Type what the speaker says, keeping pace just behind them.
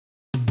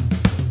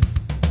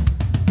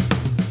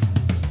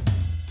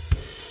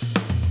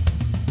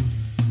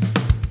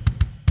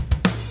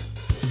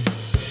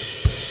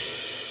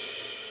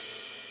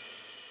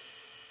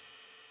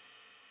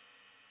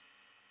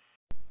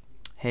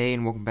Hey,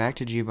 and welcome back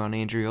to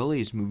Giovanni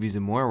Andreoli's Movies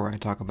and More, where I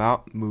talk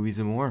about movies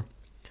and more.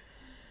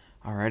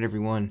 Alright,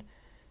 everyone.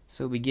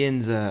 So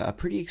begins a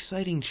pretty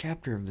exciting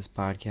chapter of this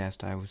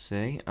podcast, I would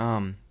say.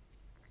 I'm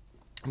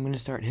going to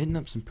start hitting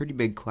up some pretty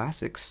big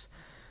classics.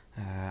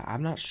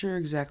 I'm not sure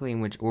exactly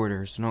in which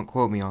order, so don't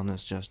quote me on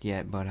this just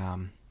yet, but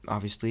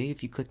obviously,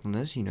 if you clicked on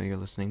this, you know you're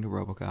listening to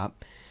RoboCop.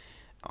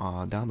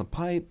 Down the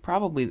pipe,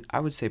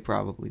 I would say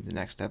probably the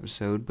next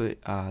episode,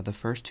 but the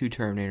first two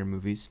Terminator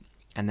movies,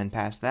 and then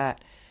past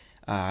that,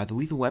 the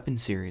Lethal Weapon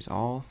series,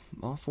 all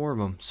four of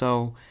them.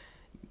 So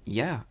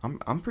yeah,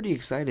 I'm pretty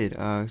excited.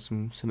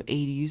 Some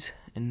 80s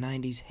and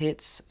 90s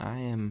hits.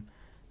 I'm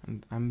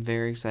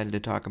very excited to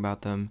talk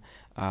about them.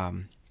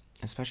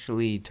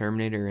 Especially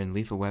Terminator and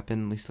Lethal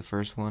Weapon, at least the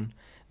first one.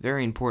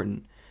 Very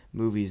important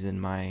movies in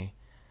my,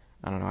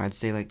 I don't know, I'd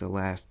say like the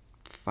last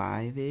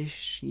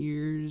 5-ish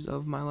years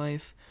of my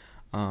life.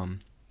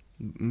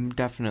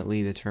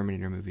 Definitely the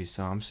Terminator movies,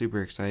 so I'm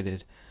super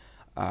excited.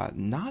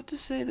 Not to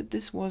say that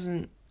this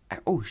wasn't.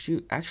 Oh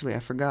shoot! Actually,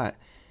 I forgot.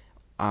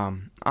 I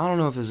don't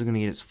know if this is gonna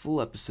get its full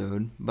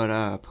episode,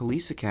 but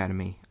Police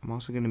Academy. I'm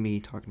also gonna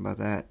be talking about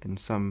that in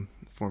some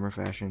form or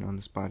fashion on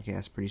this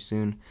podcast pretty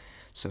soon.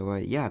 So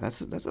yeah, that's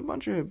a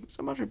bunch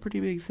of pretty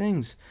big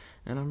things,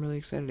 and I'm really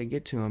excited to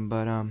get to them.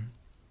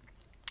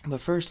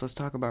 But first, let's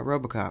talk about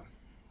RoboCop.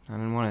 I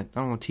don't want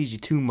to tease you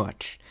too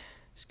much.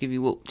 Just give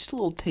you just a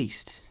little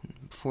taste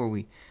before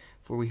we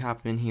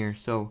hop in here.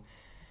 So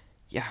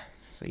yeah,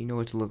 so you know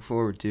what to look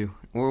forward to,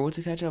 or what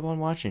to catch up on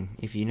watching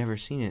if you've never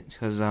seen it.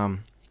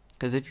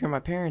 Because if you're my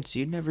parents,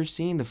 you'd never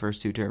seen the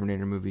first two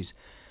Terminator movies,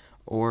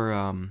 or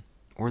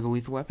the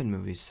Lethal Weapon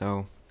movies.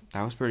 So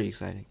that was pretty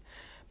exciting.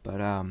 But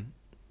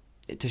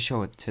to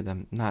show it to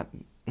them, not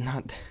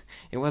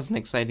it wasn't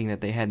exciting that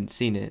they hadn't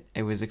seen it.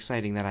 It was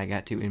exciting that I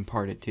got to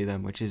impart it to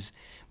them, which is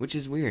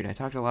weird. I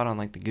talked a lot on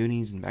like the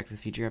Goonies and Back to the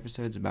Future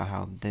episodes about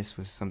how this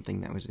was something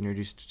that was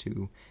introduced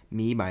to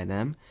me by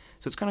them.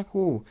 So it's kind of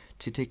cool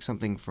to take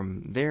something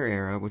from their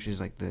era, which is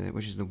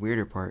the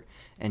weirder part,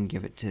 and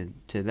give it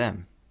to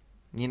them.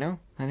 You know,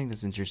 I think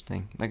that's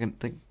interesting, like a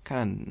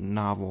kind of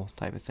novel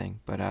type of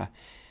thing. But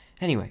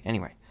anyway.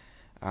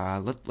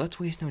 Let's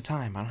waste no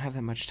time. I don't have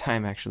that much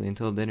time actually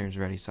until dinner's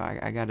ready, so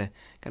I gotta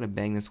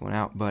bang this one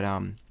out. But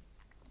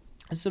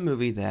it's a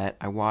movie that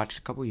I watched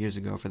a couple years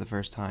ago for the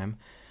first time.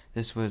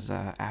 This was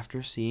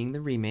after seeing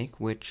the remake,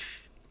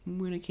 which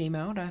when it came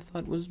out I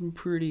thought was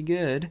pretty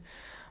good.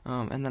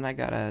 And then I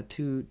got a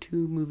two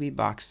movie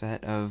box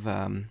set of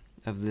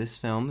this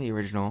film, the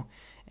original,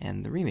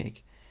 and the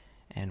remake.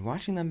 And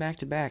watching them back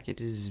to back,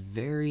 it is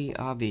very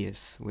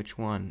obvious which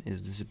one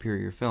is the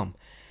superior film.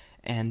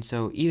 And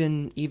so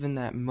even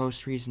that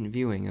most recent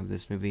viewing of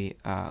this movie,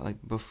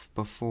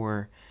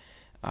 before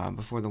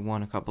the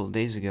one a couple of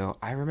days ago,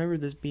 I remember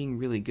this being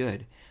really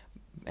good,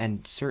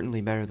 and certainly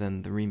better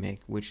than the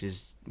remake, which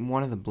is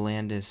one of the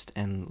blandest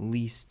and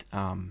least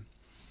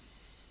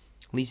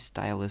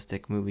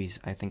stylistic movies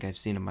I think I've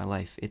seen in my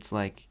life. It's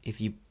like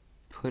if you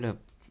put a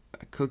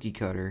cookie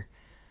cutter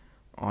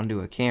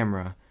onto a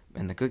camera,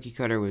 and the cookie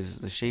cutter was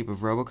the shape of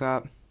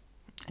RoboCop,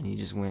 and you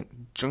just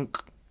went junk.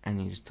 And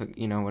you just took,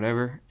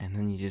 whatever, and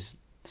then you just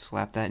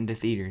slap that into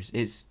theaters.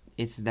 It's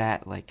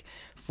that, like,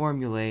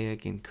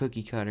 formulaic and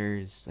cookie cutter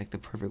is, like, the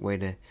perfect way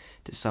to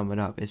sum it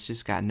up. It's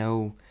just got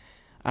no,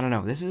 I don't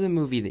know. This is a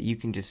movie that you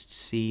can just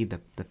see the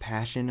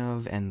passion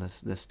of and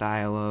the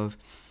style of,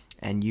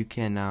 and you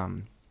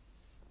can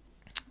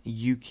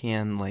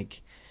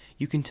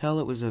tell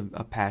it was a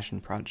passion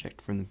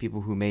project from the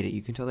people who made it.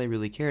 You can tell they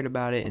really cared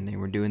about it, and they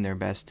were doing their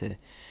best to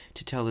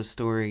tell the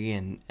story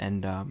and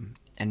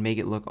make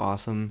it look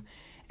awesome.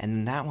 And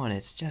then that one,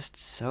 it's just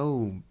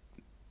so,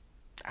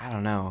 I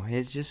don't know,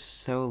 it's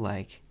just so,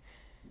 like,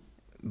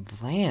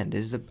 bland.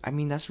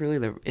 That's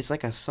really it's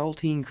like a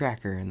saltine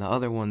cracker, and the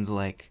other one's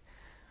like,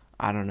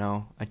 I don't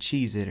know, a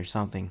Cheez-It or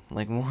something.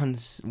 Like,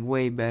 one's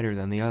way better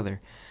than the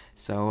other.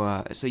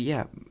 So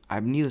yeah,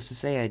 needless to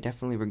say, I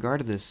definitely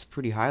regarded this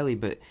pretty highly,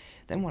 but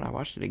then when I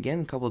watched it again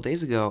a couple of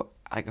days ago,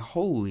 like,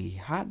 holy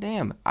hot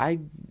damn,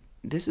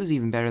 this is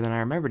even better than I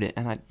remembered it,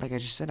 and like I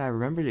just said, I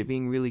remembered it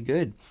being really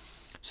good.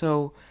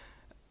 So,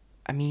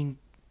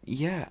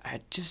 yeah,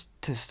 just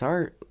to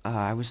start,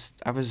 I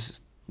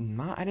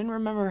didn't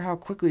remember how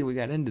quickly we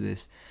got into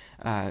this.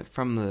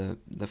 From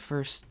the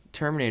first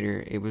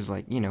Terminator, it was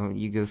like,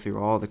 you go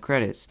through all the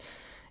credits,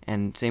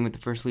 and same with the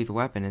first Lethal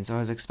Weapon, and so I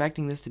was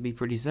expecting this to be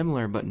pretty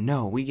similar, but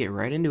no, we get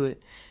right into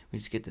it. We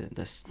just get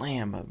the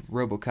slam of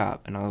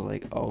RoboCop, and I was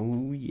like,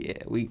 oh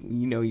yeah,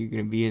 you're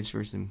gonna be in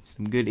for some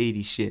good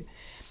 80s shit.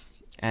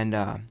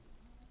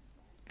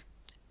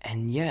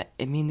 And yeah,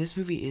 this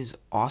movie is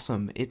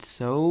awesome. It's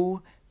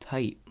so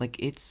tight. Like,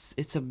 it's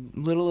a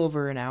little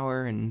over an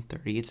hour and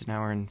 30. It's an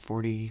hour and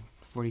 40,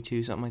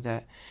 42, something like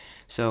that.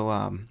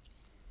 So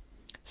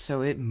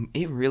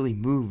it really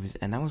moves,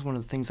 and that was one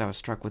of the things I was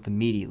struck with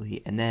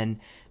immediately. And then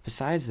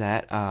besides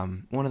that,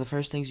 one of the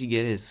first things you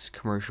get is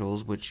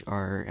commercials, which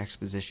are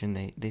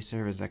exposition. They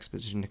serve as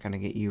exposition to kind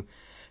of get you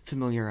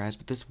familiarized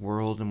with this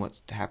world and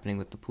what's happening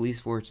with the police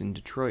force in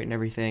Detroit and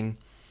everything.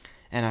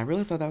 And I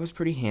really thought that was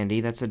pretty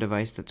handy. That's a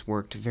device that's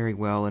worked very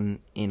well in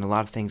a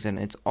lot of things, and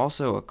it's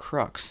also a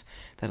crux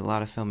that a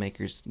lot of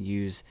filmmakers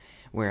use,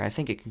 where I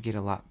think it can get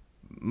a lot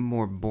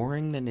more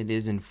boring than it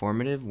is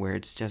informative, where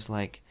it's just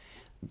like,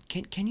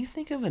 can you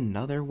think of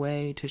another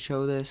way to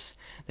show this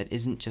that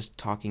isn't just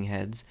talking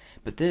heads?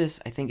 But this,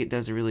 I think it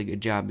does a really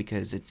good job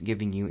because it's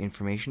giving you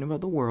information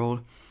about the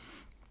world,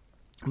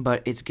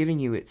 but it's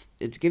giving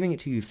it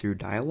to you through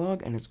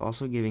dialogue, and it's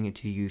also giving it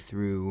to you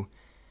through,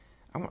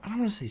 I don't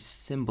want to say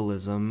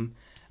symbolism.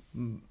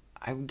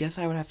 I guess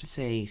I would have to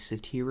say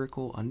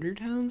satirical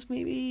undertones,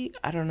 maybe?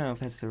 I don't know if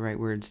that's the right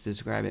words to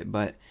describe it,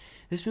 but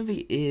this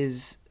movie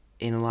is,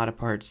 in a lot of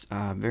parts,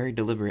 very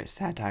deliberate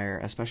satire,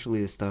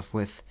 especially the stuff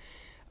with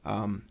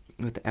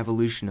the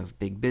evolution of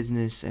big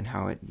business and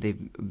how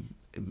they've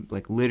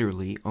like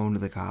literally owned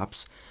the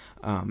cops,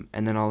 and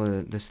then all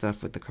the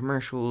stuff with the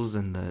commercials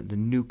and the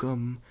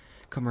Nukem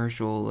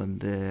commercial and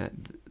the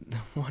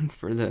one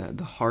for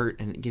the heart,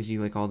 and it gives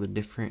you like all the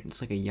different,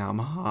 it's like a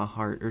Yamaha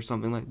heart or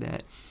something like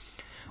that.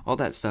 All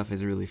that stuff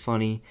is really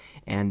funny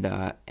and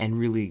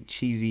really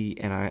cheesy,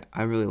 and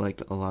I really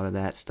liked a lot of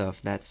that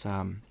stuff. That's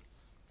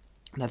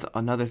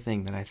another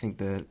thing that I think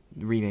the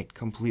remake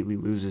completely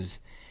loses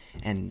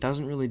and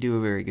doesn't really do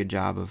a very good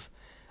job of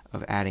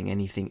adding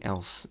anything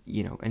else,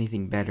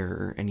 anything better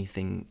or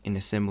anything in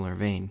a similar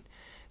vein.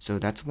 So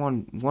that's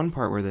one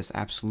part where this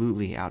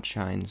absolutely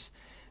outshines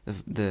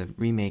the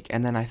remake.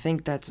 And then I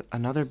think that's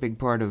another big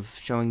part of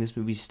showing this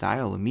movie's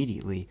style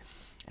immediately.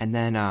 And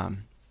then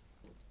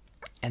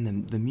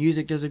the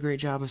music does a great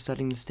job of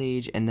setting the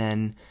stage. And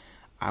then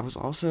I was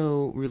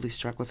also really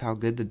struck with how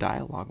good the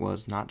dialogue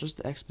was, not just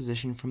the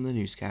exposition from the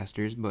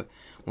newscasters, but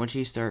once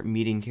you start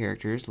meeting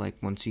characters, like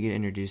once you get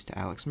introduced to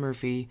Alex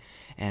Murphy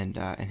and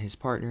his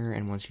partner,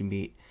 and once you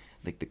meet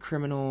like the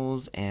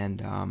criminals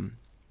and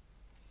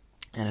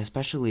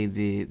especially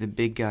the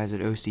big guys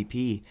at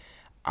OCP,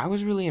 I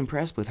was really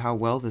impressed with how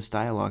well this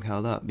dialogue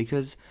held up,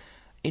 because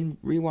in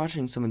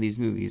rewatching some of these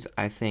movies,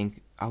 I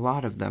think a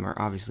lot of them are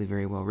obviously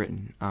very well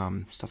written.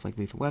 Stuff like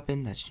Lethal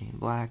Weapon, that's Shane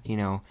Black,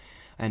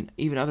 and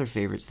even other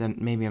favorites that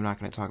maybe I'm not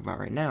going to talk about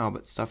right now,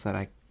 but stuff that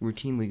I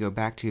routinely go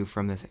back to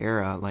from this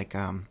era, like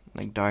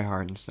Die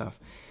Hard and stuff.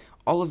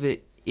 All of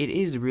it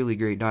is really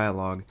great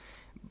dialogue,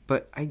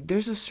 but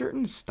there's a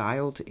certain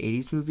style to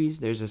 80s movies.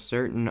 There's a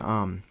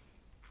certain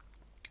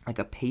like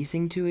a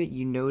pacing to it.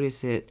 You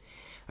notice it.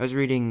 I was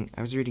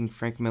reading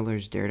Frank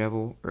Miller's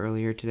Daredevil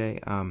earlier today,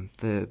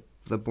 the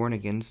Born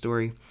Again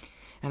story.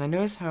 And I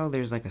notice how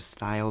there's like a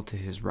style to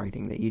his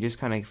writing that you just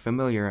kind of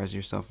familiarize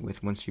yourself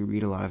with once you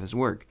read a lot of his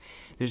work.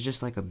 There's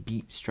just like a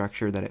beat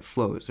structure that it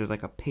flows. There's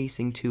like a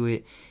pacing to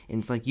it. And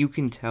it's like you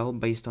can tell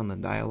based on the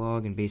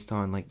dialogue and based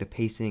on like the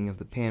pacing of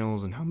the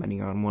panels and how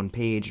many are on one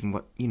page and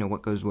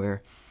what goes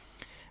where,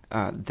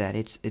 that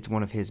it's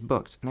one of his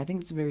books. And I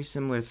think it's a very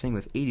similar thing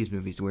with 80s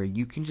movies, where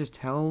you can just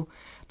tell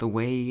the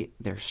way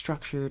they're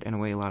structured and the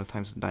way a lot of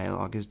times the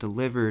dialogue is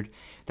delivered,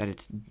 that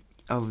it's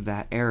of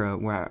that era,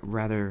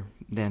 rather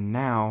than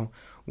now,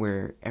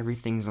 where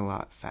everything's a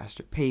lot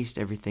faster paced,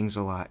 everything's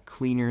a lot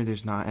cleaner,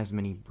 there's not as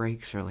many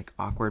breaks or like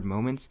awkward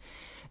moments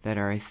that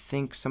are, I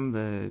think, some of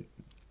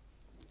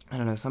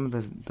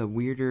the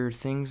weirder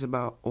things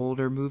about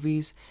older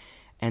movies.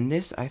 And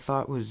this, I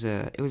thought, was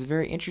it was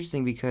very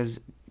interesting because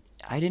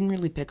I didn't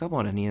really pick up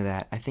on any of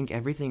that. I think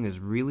everything is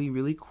really,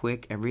 really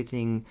quick.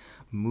 Everything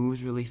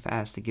moves really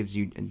fast. It gives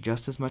you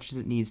just as much as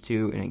it needs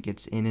to, and it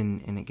gets in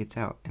and it gets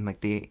out. And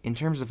like in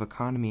terms of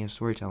economy of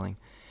storytelling,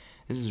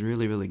 this is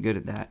really, really good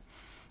at that.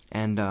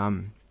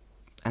 And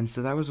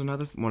so that was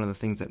another one of the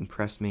things that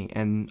impressed me.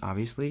 And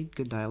obviously,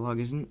 good dialogue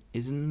isn't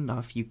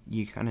enough.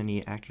 You kind of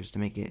need actors to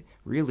make it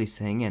really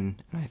sing,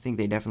 and I think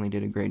they definitely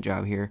did a great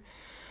job here.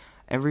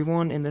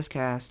 Everyone in this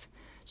cast,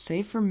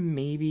 save for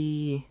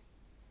maybe,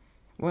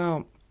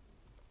 well,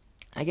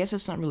 I guess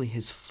it's not really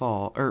his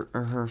fault, or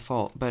her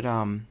fault, but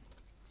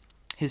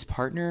his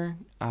partner,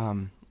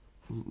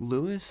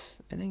 Lewis,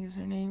 I think is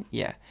her name.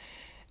 Yeah.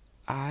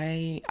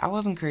 I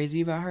wasn't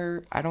crazy about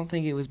her. I don't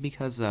think it was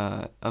because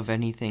of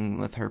anything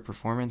with her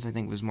performance. I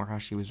think it was more how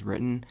she was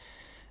written.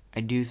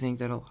 I do think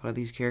that a lot of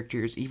these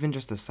characters, even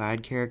just the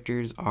side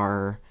characters,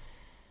 are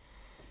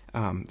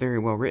very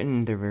well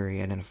written. They're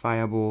very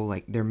identifiable.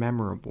 Like, they're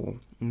memorable,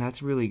 and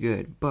that's really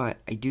good. But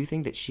I do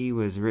think that she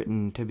was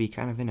written to be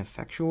kind of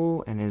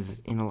ineffectual, and is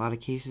in a lot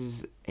of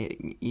cases,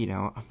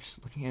 I'm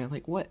just looking at it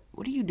like, what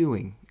are you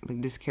doing?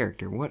 Like, this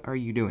character, what are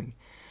you doing?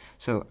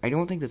 So I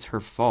don't think that's her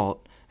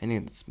fault. I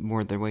think it's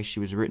more the way she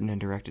was written and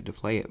directed to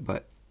play it.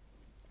 But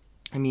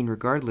I mean,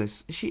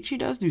 regardless, she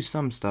does do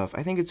some stuff.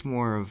 I think it's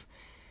more of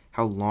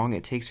how long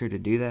it takes her to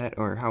do that,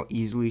 or how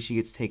easily she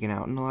gets taken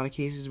out in a lot of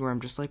cases, where I'm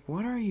just like,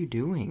 what are you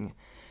doing?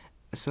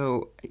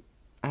 So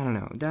I don't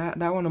know.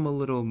 That one I'm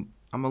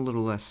a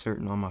little less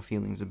certain on my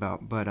feelings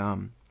about. But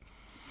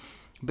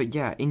but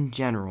yeah, in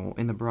general,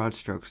 in the broad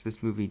strokes,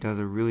 this movie does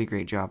a really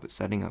great job at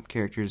setting up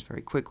characters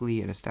very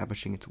quickly and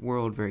establishing its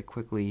world very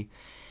quickly,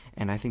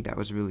 and I think that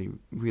was really,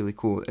 really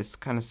cool. It's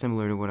kind of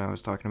similar to what I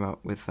was talking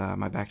about with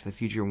my Back to the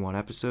Future 1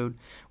 episode,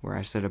 where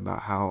I said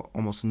about how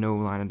almost no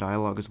line of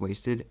dialogue is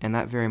wasted, and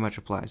that very much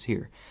applies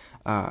here.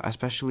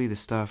 Especially the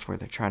stuff where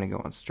they're trying to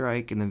go on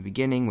strike in the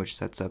beginning, which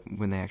sets up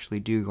when they actually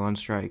do go on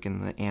strike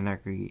and the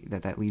anarchy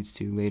that leads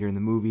to later in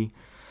the movie,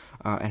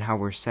 and how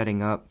we're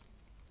setting up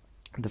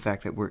the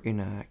fact that we're in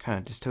a kind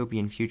of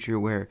dystopian future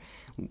where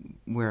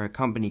a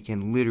company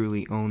can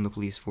literally own the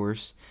police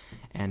force,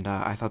 and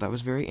I thought that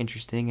was very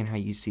interesting, and how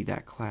you see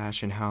that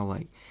clash, and how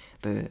like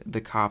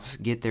the cops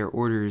get their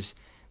orders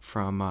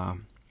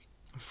from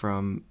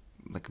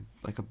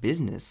like a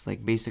business,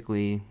 like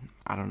basically,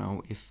 I don't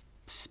know, if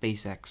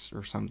SpaceX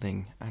or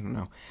something, I don't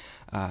know,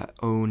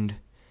 owned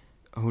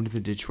the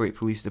Detroit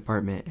Police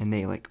Department, and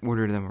they like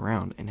order them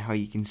around, and how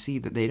you can see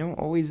that they don't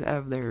always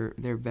have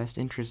their best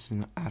interests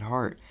at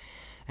heart.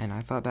 And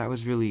I thought that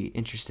was really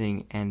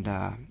interesting, and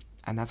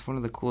that's one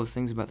of the coolest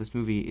things about this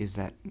movie, is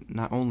that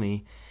not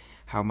only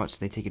how much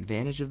they take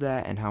advantage of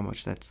that, and how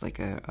much that's like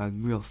a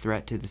real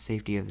threat to the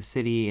safety of the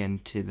city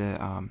and to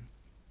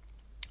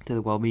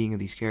the well-being of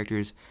these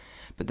characters,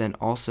 but then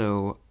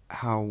also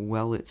how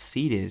well it's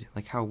seeded,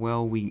 like how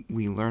well we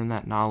learn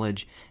that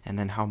knowledge, and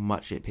then how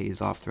much it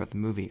pays off throughout the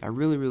movie. I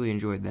really, really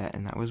enjoyed that,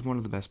 and that was one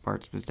of the best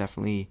parts, was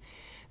definitely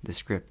the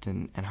script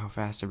and how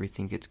fast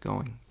everything gets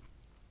going.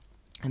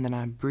 And then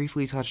I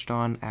briefly touched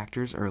on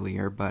actors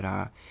earlier, but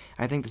I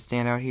think the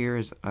standout here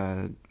is,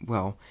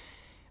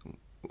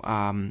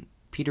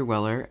 Peter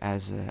Weller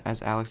as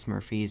Alex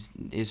Murphy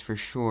is for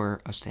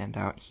sure a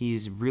standout.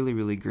 He's really,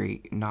 really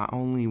great, not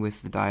only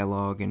with the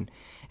dialogue and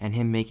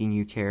him making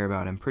you care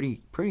about him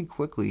pretty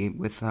quickly,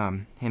 with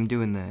him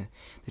doing the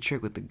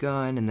trick with the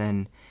gun, and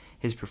then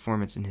his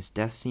performance in his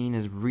death scene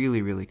is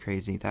really, really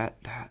crazy. That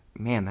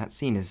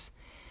scene is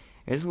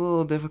a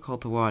little difficult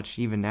to watch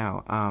even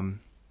now.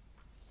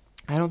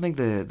 I don't think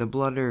the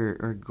blood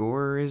or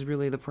gore is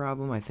really the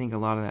problem. I think a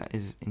lot of that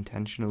is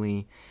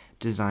intentionally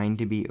designed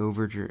to be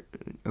over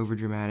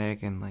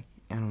dramatic and, like,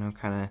 I don't know,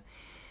 kind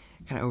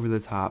of over the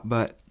top.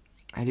 But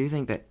I do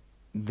think that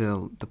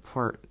the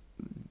part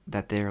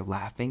that they're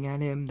laughing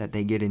at him, that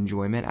they get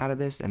enjoyment out of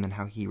this, and then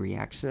how he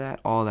reacts to that,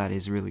 all that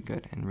is really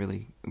good and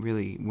really,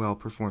 really well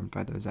performed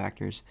by those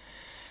actors.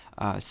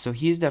 So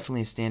he's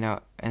definitely a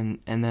standout, and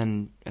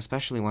then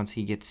especially once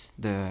he gets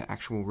the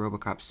actual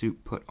RoboCop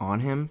suit put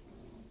on him,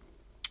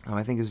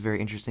 I think it's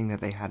very interesting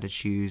that they had to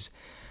choose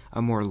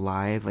a more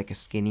lithe, like a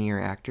skinnier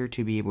actor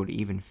to be able to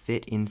even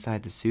fit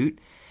inside the suit.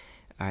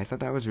 I thought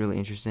that was really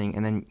interesting.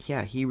 And then,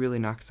 yeah, he really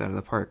knocks it out of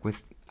the park.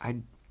 I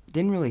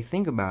didn't really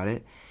think about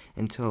it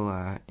until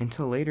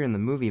later in the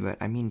movie,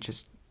 but I mean,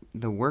 just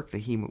the work that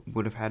he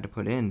would have had to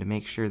put in to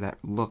make sure that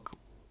look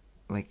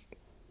like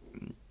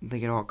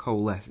it all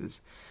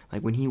coalesces.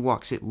 Like when he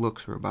walks, it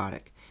looks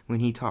robotic.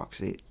 When he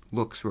talks, it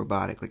looks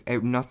robotic.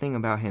 Like nothing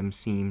about him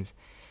seems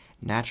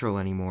natural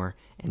anymore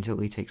until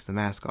he takes the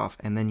mask off,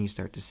 and then you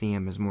start to see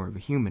him as more of a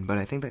human. But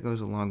I think that goes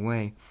a long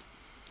way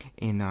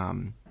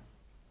in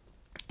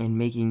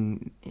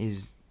making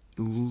his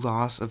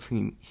loss of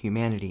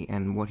humanity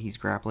and what he's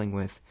grappling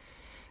with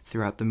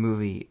throughout the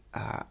movie.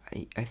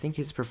 I think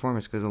his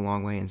performance goes a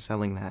long way in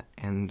selling that,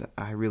 and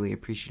I really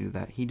appreciated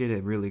that. He did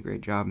a really great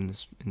job in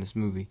this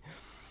movie.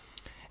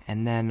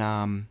 And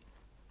then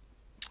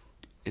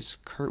it's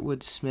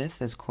Kurtwood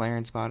Smith as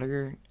Clarence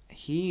Bodiger.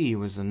 He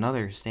was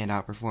another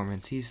standout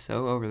performance. He's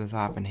so over the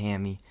top and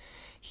hammy.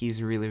 He's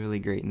really, really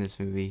great in this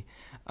movie.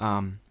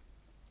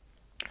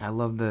 I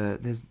love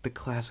the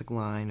classic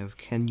line of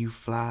 "Can you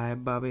fly,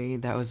 Bobby?"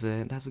 That's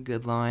a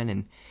good line,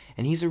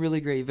 and he's a really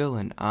great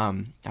villain.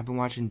 I've been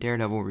watching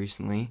Daredevil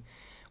recently,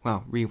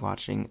 well,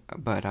 rewatching,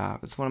 but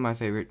it's one of my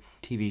favorite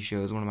TV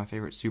shows, one of my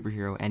favorite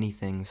superhero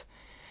anythings,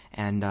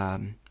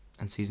 and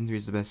season 3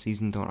 is the best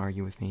season. Don't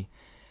argue with me.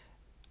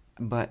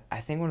 But I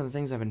think one of the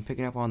things I've been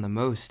picking up on the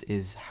most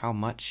is how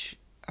much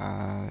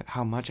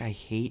I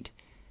hate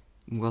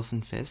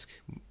Wilson Fisk,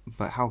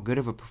 but how good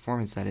of a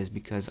performance that is,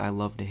 because I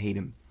love to hate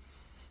him.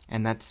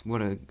 And that's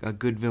what a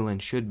good villain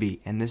should be,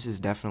 and this is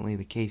definitely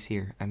the case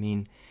here. I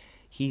mean,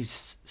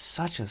 he's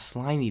such a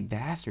slimy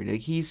bastard.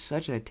 Like, he's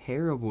such a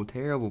terrible,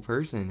 terrible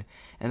person.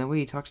 And the way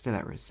he talks to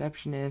that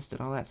receptionist and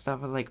all that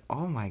stuff, I was like,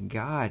 oh my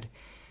god,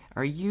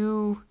 are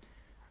you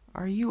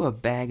a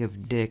bag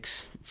of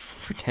dicks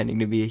pretending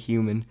to be a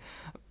human?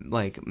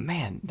 Like,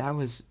 man,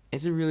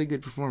 it's a really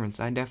good performance.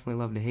 I definitely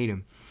love to hate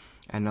him.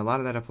 And a lot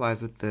of that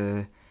applies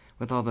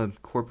with all the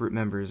corporate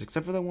members,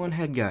 except for the one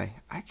head guy.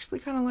 I actually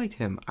kind of liked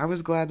him. I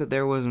was glad that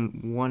there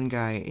wasn't one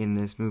guy in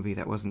this movie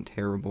that wasn't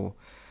terrible,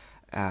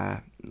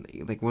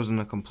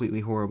 wasn't a completely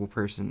horrible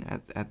person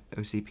at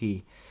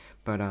OCP.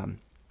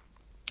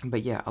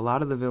 But yeah, a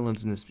lot of the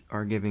villains in this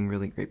are giving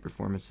really great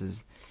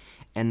performances.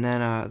 And then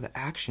the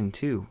action,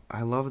 too.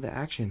 I love the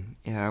action.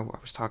 Yeah, I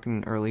was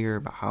talking earlier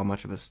about how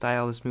much of a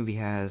style this movie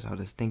has, how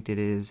distinct it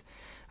is.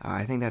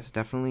 I think that's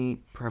definitely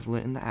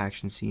prevalent in the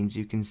action scenes.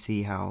 You can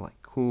see how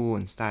cool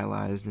and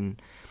stylized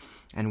and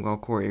well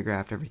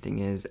choreographed everything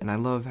is. And I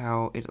love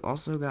how it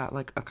also got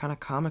like a kind of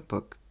comic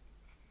book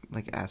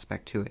like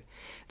aspect to it.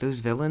 Those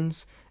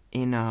villains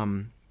in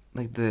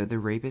like the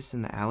rapist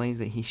in the alleys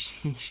that he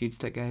shoots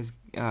that guy's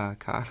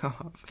cock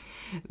off.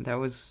 That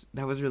was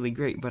really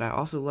great. But I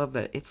also love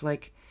that it's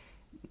like,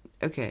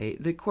 okay,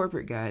 the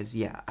corporate guys,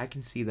 yeah, I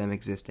can see them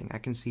existing. I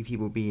can see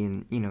people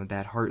being,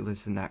 that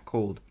heartless and that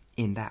cold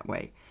in that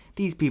way.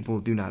 These people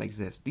do not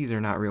exist. These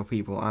are not real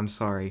people. I'm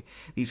sorry.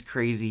 These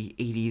crazy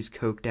 80s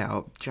coked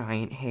out,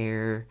 giant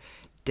hair,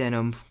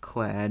 denim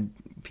clad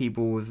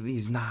people with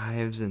these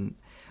knives and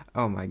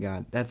oh my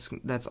god, that's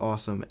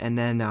awesome. And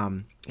then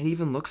it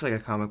even looks like a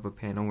comic book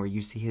panel where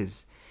you see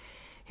his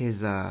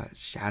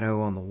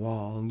shadow on the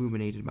wall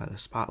illuminated by the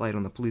spotlight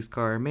on the police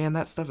car. Man,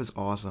 that stuff is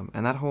awesome.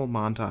 And that whole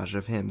montage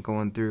of him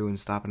going through and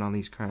stopping all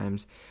these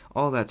crimes,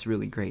 all that's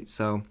really great.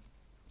 So,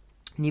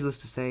 needless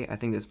to say, I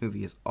think this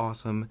movie is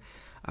awesome.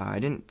 I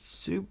didn't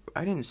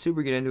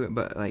super get into it,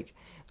 but like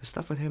the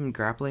stuff with him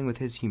grappling with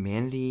his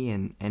humanity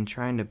and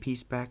trying to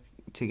piece back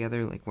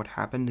together like what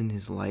happened in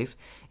his life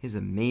is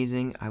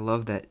amazing. I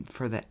love that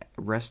for the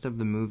rest of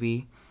the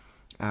movie,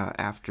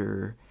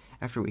 after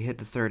we hit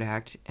the third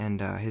act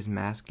and his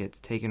mask gets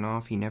taken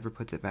off, he never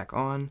puts it back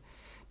on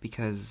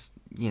because,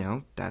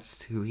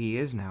 that's who he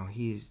is now.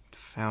 He's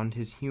found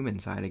his human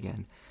side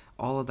again.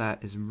 All of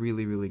that is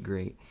really, really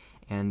great.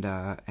 And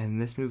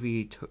this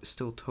movie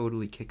still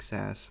totally kicks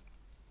ass.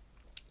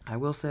 I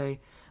will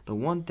say, the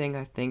one thing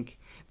I think,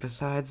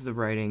 besides the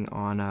writing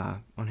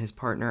on his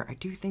partner, I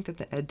do think that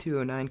the Ed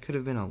 209 could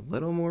have been a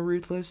little more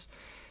ruthless.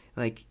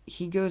 Like,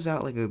 he goes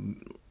out like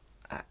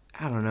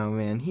I don't know,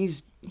 man.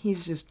 He's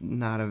just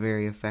not a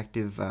very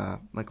effective,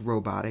 like,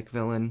 robotic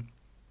villain.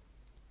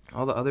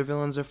 All the other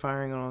villains are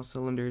firing on all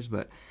cylinders,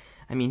 but,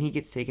 I mean, he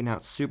gets taken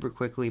out super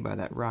quickly by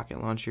that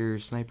rocket launcher,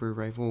 sniper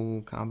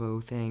rifle combo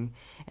thing,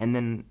 and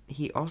then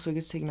he also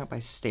gets taken out by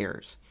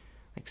stairs.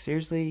 Like,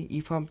 seriously,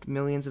 you pumped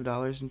millions of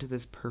dollars into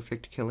this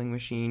perfect killing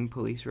machine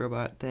police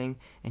robot thing,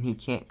 and he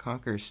can't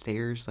conquer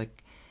stairs?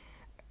 Like,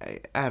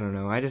 I don't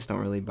know, I just don't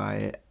really buy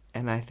it,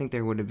 and I think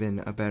there would have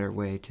been a better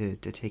way to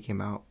take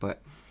him out,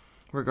 but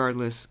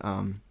regardless,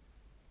 and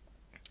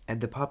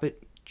the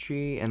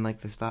puppetry and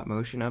like the stop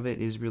motion of it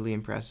is really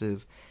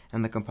impressive,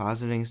 and the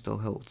compositing still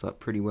holds up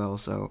pretty well.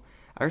 So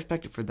I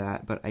respect it for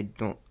that, but I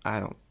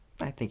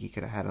think he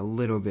could have had a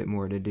little bit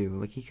more to do.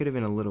 Like he could have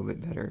been a little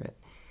bit better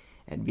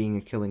at being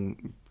a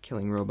killing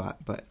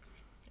robot. But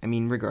I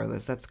mean,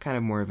 regardless, that's kind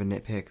of more of a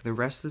nitpick. The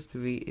rest of this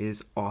movie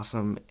is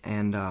awesome,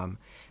 and the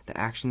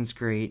action's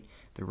great,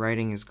 the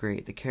writing is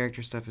great, the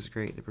character stuff is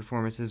great, the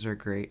performances are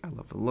great. I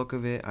love the look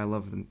of it. I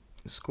love the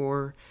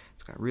score.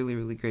 It's got really,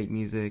 really great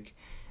music,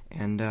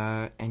 and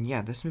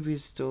yeah, this movie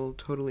is still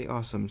totally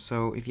awesome.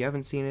 So if you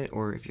haven't seen it,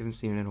 or if you haven't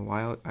seen it in a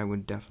while, I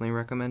would definitely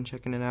recommend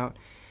checking it out.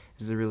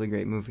 This is a really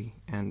great movie,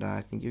 and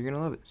I think you're gonna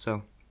love it.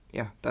 So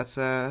yeah, that's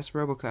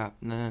RoboCop,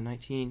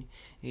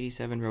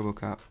 1987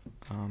 RoboCop.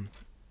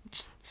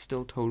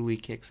 Still totally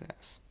kicks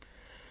ass.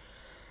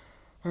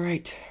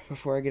 Alright,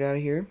 before I get out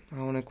of here,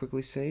 I want to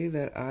quickly say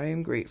that I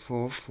am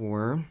grateful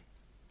for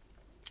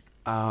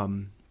a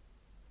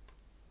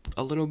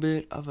little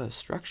bit of a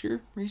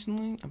structure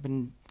recently.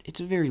 It's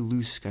a very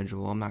loose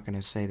schedule. I'm not going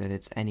to say that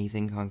it's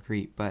anything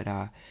concrete, but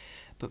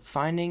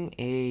finding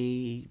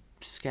a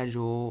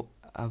schedule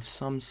of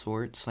some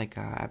sorts, like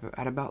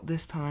at about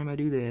this time I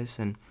do this,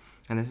 and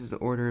this is the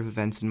order of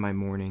events in my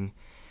morning,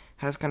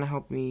 has kind of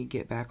helped me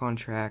get back on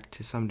track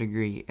to some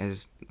degree,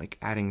 as like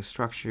adding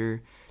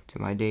structure to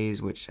my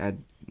days, which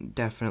had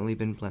definitely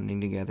been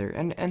blending together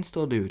and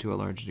still do to a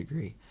large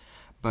degree.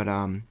 But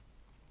I'm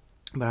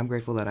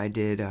grateful that I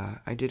did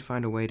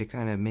find a way to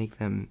kind of make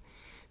them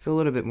feel a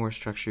little bit more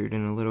structured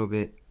and a little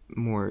bit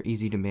more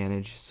easy to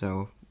manage.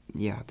 So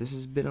yeah, this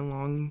has been a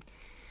long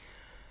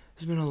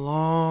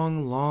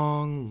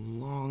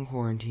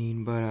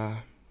quarantine, but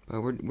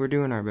we're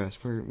doing our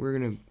best.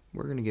 We're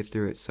gonna get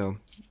through it. So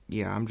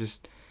yeah, I'm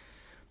just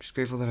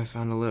grateful that I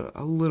found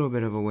a little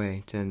bit of a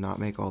way to not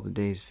make all the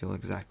days feel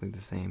exactly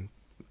the same,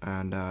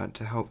 and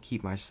to help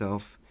keep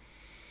myself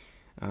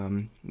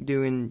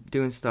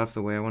doing stuff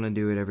the way I want to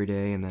do it every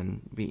day, and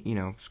then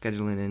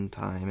scheduling in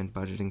time and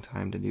budgeting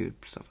time to do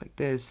stuff like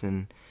this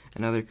and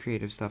other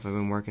creative stuff I've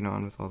been working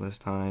on with all this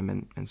time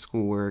and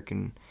schoolwork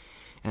and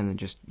then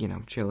just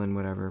chilling,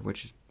 whatever,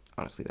 which is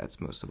honestly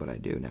that's most of what I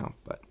do now.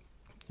 But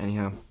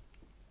anyhow,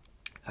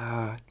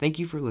 thank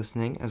you for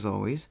listening as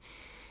always.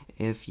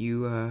 If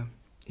you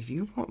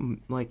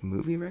want like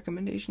movie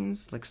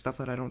recommendations, like stuff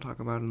that I don't talk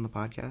about in the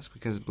podcast,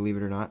 because believe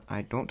it or not,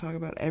 I don't talk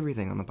about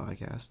everything on the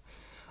podcast,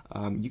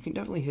 you can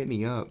definitely hit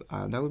me up.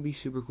 That would be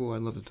super cool.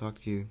 I'd love to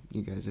talk to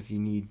you guys if you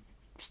need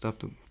stuff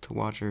to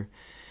watch or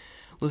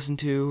listen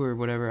to or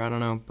whatever. I don't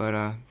know,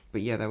 but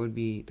yeah, that would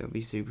be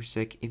super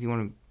sick. If you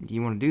want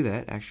to do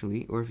that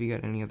actually, or if you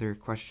got any other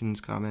questions,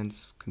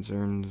 comments,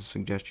 concerns,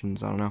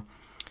 suggestions, I don't know.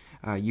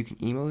 You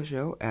can email the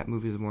show at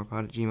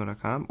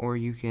moviesandmorepod@gmail.com, or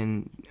you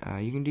can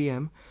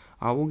DM.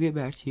 I will get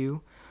back to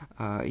you.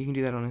 You can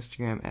do that on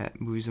Instagram at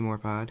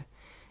moviesandmorepod.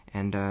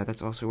 And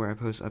that's also where I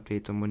post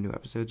updates on when new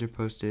episodes are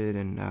posted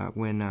and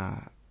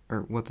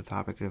or what the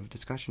topic of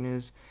discussion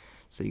is.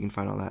 So you can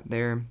find all that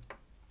there.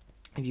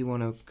 If you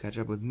want to catch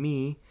up with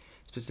me,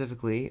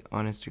 specifically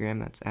on Instagram,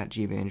 that's at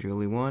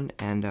gvandrioli1.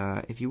 And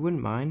if you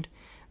wouldn't mind,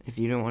 if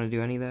you don't want to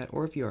do any of that,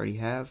 or if you already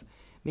have,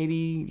 maybe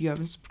you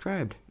haven't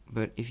subscribed.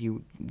 But if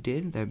you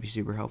did, that'd be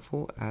super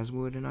helpful, as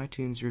would an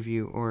iTunes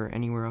review or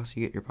anywhere else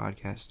you get your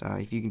podcast.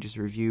 If you can just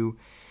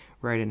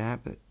write an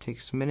app, it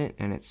takes a minute,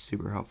 and it's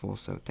super helpful.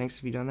 So thanks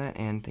if you've done that,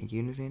 and thank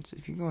you in advance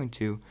if you're going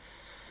to.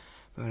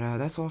 But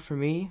that's all for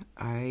me.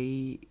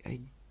 I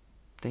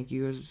thank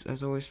you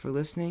as always for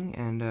listening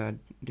and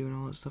doing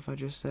all that stuff I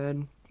just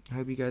said. I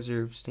hope you guys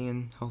are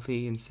staying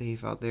healthy and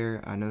safe out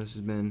there. I know this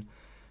has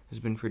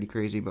been pretty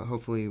crazy, but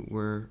hopefully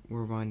we're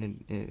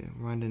winding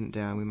it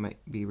down. We might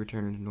be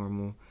returning to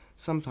normal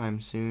sometime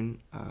soon.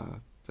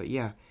 But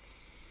yeah,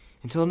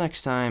 until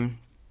next time,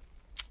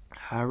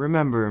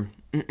 remember,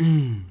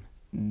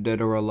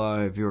 dead or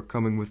alive, you're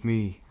coming with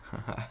me.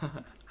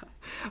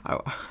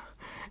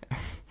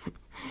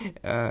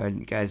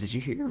 Guys, did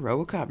you hear?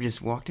 RoboCop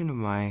just walked into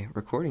my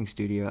recording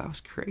studio. That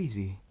was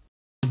crazy.